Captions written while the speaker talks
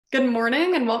Good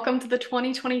morning and welcome to the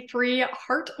 2023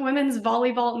 Hart Women's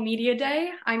Volleyball Media Day.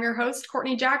 I'm your host,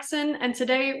 Courtney Jackson, and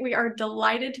today we are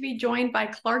delighted to be joined by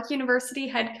Clarke University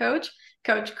head coach,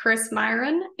 Coach Chris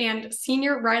Myron, and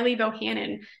senior Riley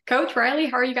Bohannon. Coach Riley,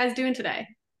 how are you guys doing today?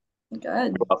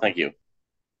 Good. Well, thank you.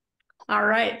 All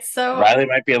right, so Riley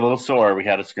might be a little sore. We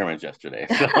had a scrimmage yesterday.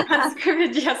 So,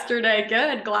 scrimmage yesterday.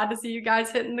 Good. Glad to see you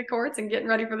guys hitting the courts and getting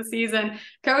ready for the season.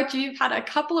 Coach, you've had a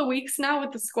couple of weeks now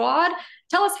with the squad.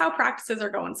 Tell us how practices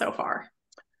are going so far.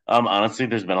 honestly,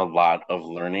 there's been a lot of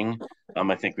learning.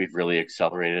 I think we've really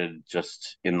accelerated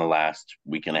just in the last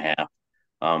week and a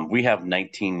half. We have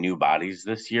 19 new bodies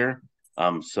this year.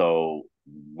 So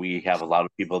we have a lot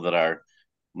of people that are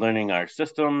learning our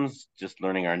systems, just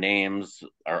learning our names,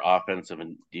 our offensive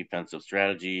and defensive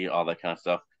strategy, all that kind of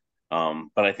stuff.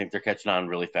 But I think they're catching on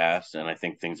really fast, and I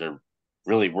think things are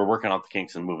we're working out the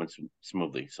kinks and moving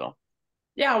smoothly. So.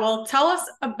 Yeah, well, tell us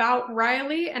about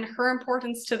Riley and her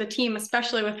importance to the team,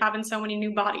 especially with having so many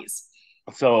new bodies.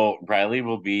 So Riley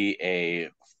will be a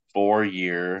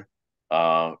 4-year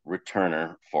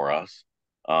returner for us.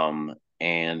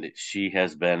 And she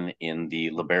has been in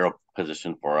the libero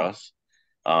position for us.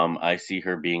 I see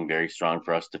her being very strong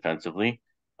for us defensively.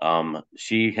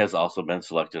 She has also been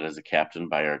selected as a captain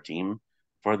by our team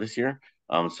for this year.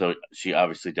 So she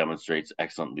obviously demonstrates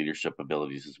excellent leadership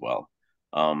abilities as well.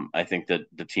 I think that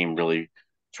the team really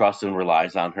trusts and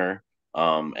relies on her.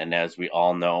 And as we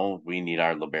all know, we need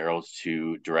our liberos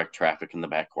to direct traffic in the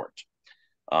backcourt.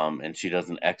 And she does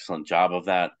an excellent job of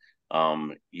that,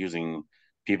 using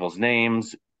people's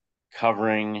names,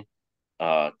 covering,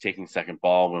 taking second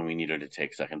ball when we need her to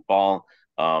take second ball.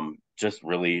 Just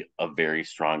really a very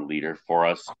strong leader for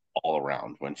us all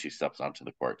around when she steps onto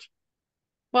the court.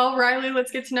 Well, Riley,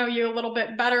 let's get to know you a little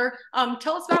bit better.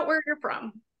 Tell us about where you're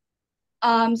from.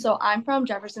 So I'm from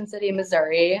Jefferson City,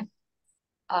 Missouri.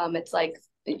 It's like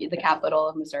the capital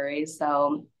of Missouri.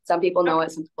 So some people know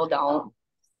it, some people don't.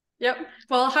 Yep.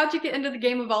 Well, how'd you get into the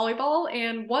game of volleyball,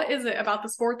 and what is it about the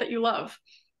sport that you love?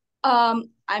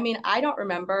 I don't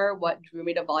remember what drew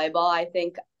me to volleyball. I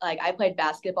think like I played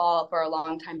basketball for a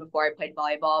long time before I played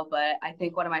volleyball, but I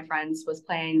think one of my friends was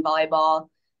playing volleyball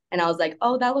and I was like,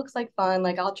 oh, that looks like fun.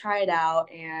 Like I'll try it out.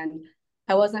 And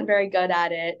I wasn't very good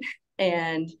at it.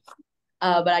 And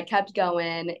but I kept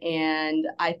going, and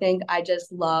I think I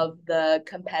just love the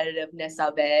competitiveness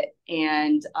of it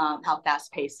and how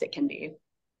fast paced it can be.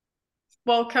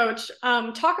 Well, Coach,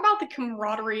 talk about the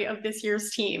camaraderie of this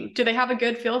year's team. Do they have a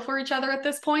good feel for each other at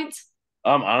this point?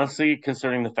 Honestly,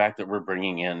 considering the fact that we're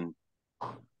bringing in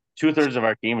 2/3 of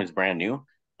our team is brand new,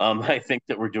 I think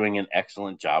that we're doing an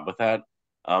excellent job with that.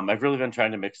 I've really been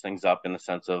trying to mix things up in the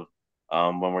sense of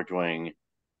when we're doing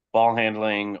ball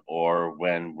handling or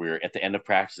when we're at the end of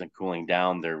practice and cooling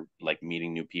down, they're like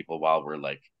meeting new people while we're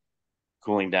like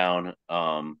cooling down.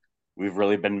 We've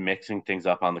really been mixing things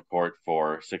up on the court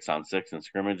for 6-on-6 and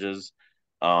scrimmages.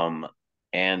 Um,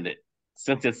 and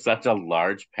since it's such a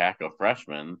large pack of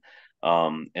freshmen,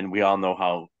 and we all know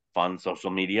how fun social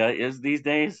media is these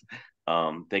days,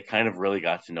 they kind of really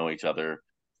got to know each other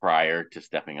prior to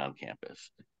stepping on campus,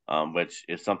 which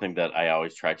is something that I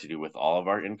always try to do with all of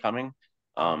our incoming,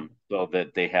 so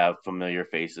that they have familiar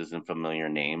faces and familiar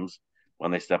names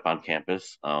when they step on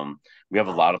campus. We have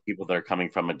a lot of people that are coming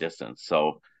from a distance.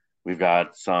 So we've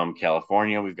got some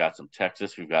California, we've got some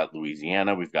Texas, we've got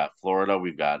Louisiana, we've got Florida,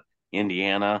 we've got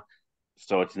Indiana.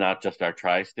 So it's not just our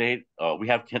tri-state. We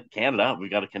have Canada. We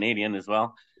got a Canadian as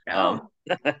well. Um,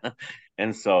 Oh,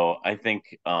 and so I think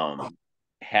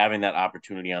having that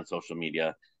opportunity on social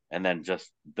media and then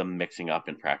just the mixing up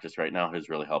in practice right now has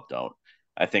really helped out.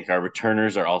 I think our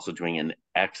returners are also doing an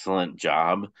excellent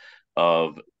job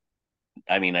of,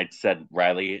 I mean, I said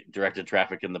Riley directed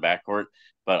traffic in the backcourt,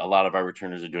 but a lot of our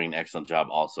returners are doing an excellent job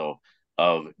also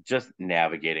of just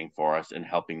navigating for us and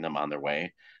helping them on their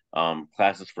way.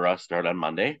 Classes for us start on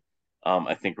Monday.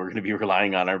 I think we're going to be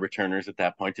relying on our returners at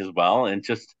that point as well, and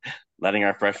just letting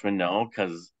our freshmen know,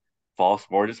 because fall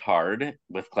sport is hard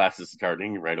with classes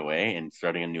starting right away and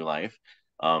starting a new life.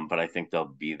 But I think they'll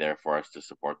be there for us to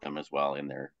support them as well in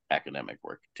their academic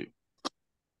work too.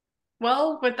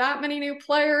 well, with that many new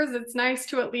players, it's nice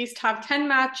to at least have 10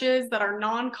 matches that are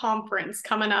non-conference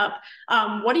coming up.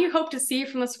 What do you hope to see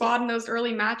from the squad in those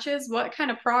early matches? What kind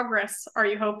of progress are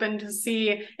you hoping to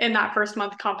see in that first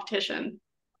month competition?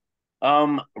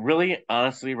 Really,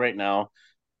 honestly, right now,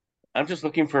 I'm just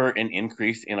looking for an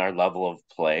increase in our level of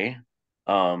play.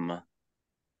 Um,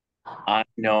 I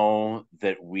know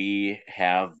that we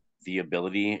have the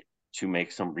ability to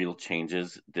make some real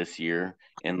changes this year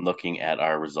in looking at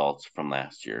our results from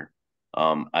last year.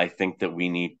 I think that we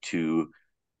need to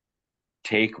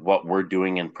take what we're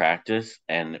doing in practice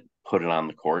and put it on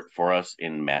the court for us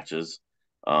in matches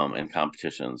and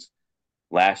competitions.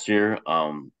 Last year,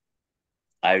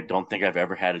 I don't think I've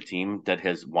ever had a team that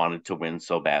has wanted to win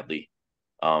so badly.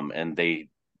 And they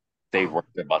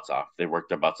worked their butts off. They worked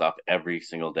their butts off every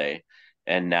single day.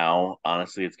 And now,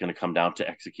 honestly, it's going to come down to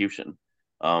execution.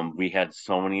 We had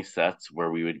so many sets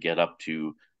where we would get up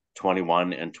to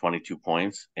 21 and 22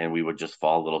 points and we would just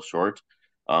fall a little short.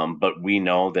 But we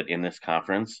know that in this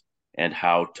conference and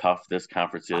how tough this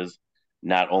conference is,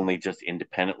 not only just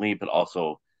independently, but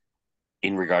also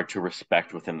in regard to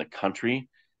respect within the country,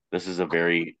 this is a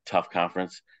very tough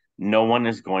conference. No one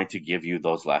is going to give you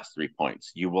those last 3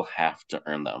 points. You will have to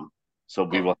earn them. So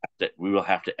we will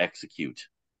have to execute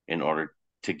in order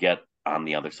to get on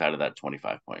the other side of that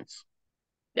 25 points.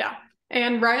 Yeah.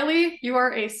 And Riley, you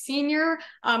are a senior.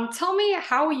 Tell me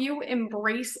how you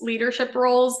embrace leadership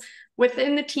roles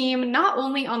within the team, not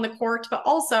only on the court, but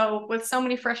also with so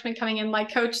many freshmen coming in.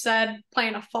 Like Coach said,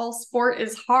 playing a fall sport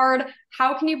is hard.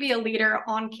 How can you be a leader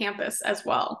on campus as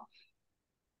well?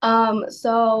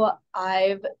 So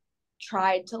I've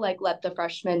tried to like let the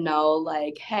freshmen know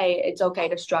like, hey, it's okay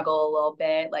to struggle a little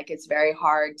bit. Like it's very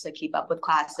hard to keep up with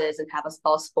classes and have a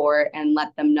fall sport, and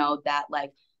let them know that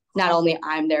like not only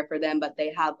I'm there for them, but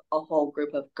they have a whole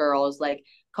group of girls. Like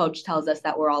coach tells us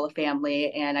that we're all a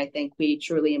family, and I think we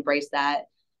truly embrace that.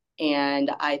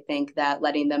 And I think that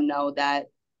letting them know that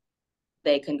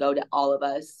they can go to all of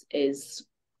us is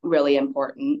really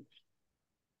important.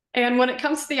 And when it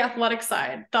comes to the athletic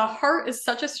side, the Heart is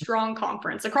such a strong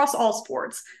conference across all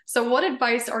sports. So, what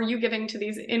advice are you giving to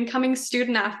these incoming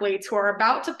student athletes who are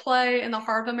about to play in the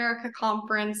Heart of America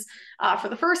Conference for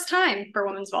the first time for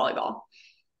women's volleyball?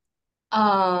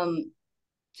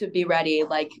 To be ready.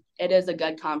 Like it is a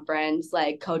good conference.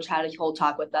 Like coach had a whole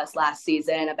talk with us last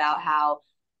season about how,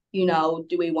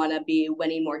 do we want to be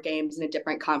winning more games in a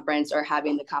different conference or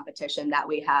having the competition that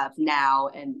we have now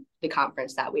and the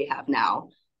conference that we have now.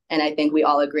 And I think we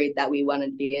all agreed that we want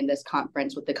to be in this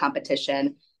conference with the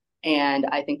competition. And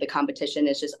I think the competition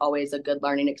is just always a good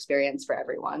learning experience for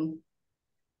everyone.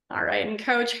 All right. And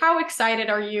coach, how excited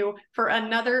are you for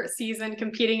another season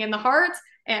competing in the Heart?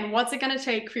 And what's it going to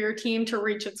take for your team to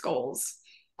reach its goals?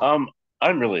 I'm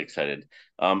really excited.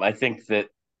 I think that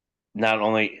not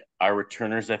only our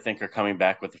returners, I think, are coming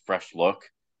back with a fresh look,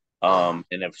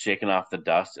 and have shaken off the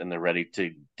dust, and they're ready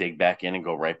to dig back in and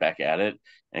go right back at it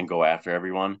and go after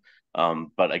everyone.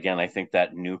 But again, I think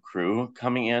that new crew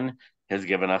coming in has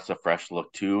given us a fresh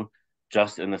look too,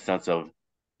 just in the sense of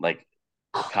like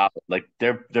like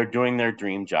they're doing their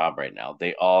dream job right now.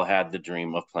 They all had the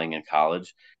dream of playing in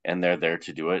college and they're there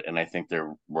to do it. And I think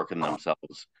they're working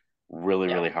themselves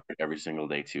really hard every single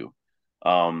day too.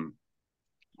 Um,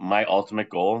 my ultimate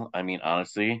goal, I mean,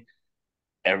 honestly,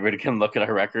 everybody can look at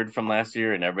our record from last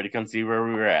year and everybody can see where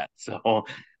we were at. So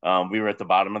we were at the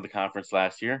bottom of the conference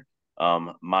last year.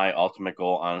 My ultimate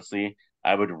goal, honestly,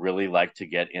 I would really like to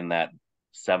get in that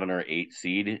 7 or 8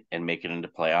 seed and make it into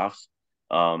playoffs.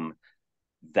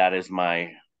 That is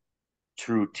my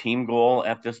true team goal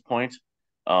at this point.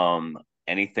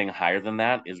 Anything higher than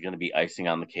that is going to be icing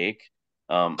on the cake.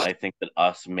 I think that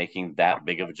us making that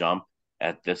big of a jump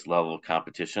at this level of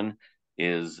competition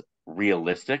is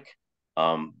realistic,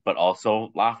 but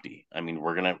also lofty. I mean,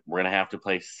 we're gonna have to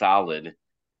play solid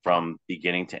from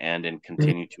beginning to end and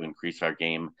continue to increase our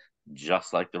game,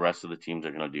 just like the rest of the teams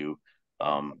are going to do.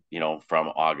 From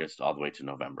August all the way to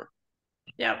November.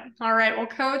 Yep. All right. Well,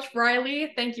 Coach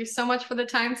Riley, thank you so much for the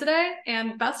time today,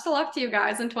 and best of luck to you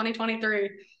guys in 2023.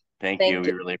 Thank you.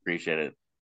 We really appreciate it.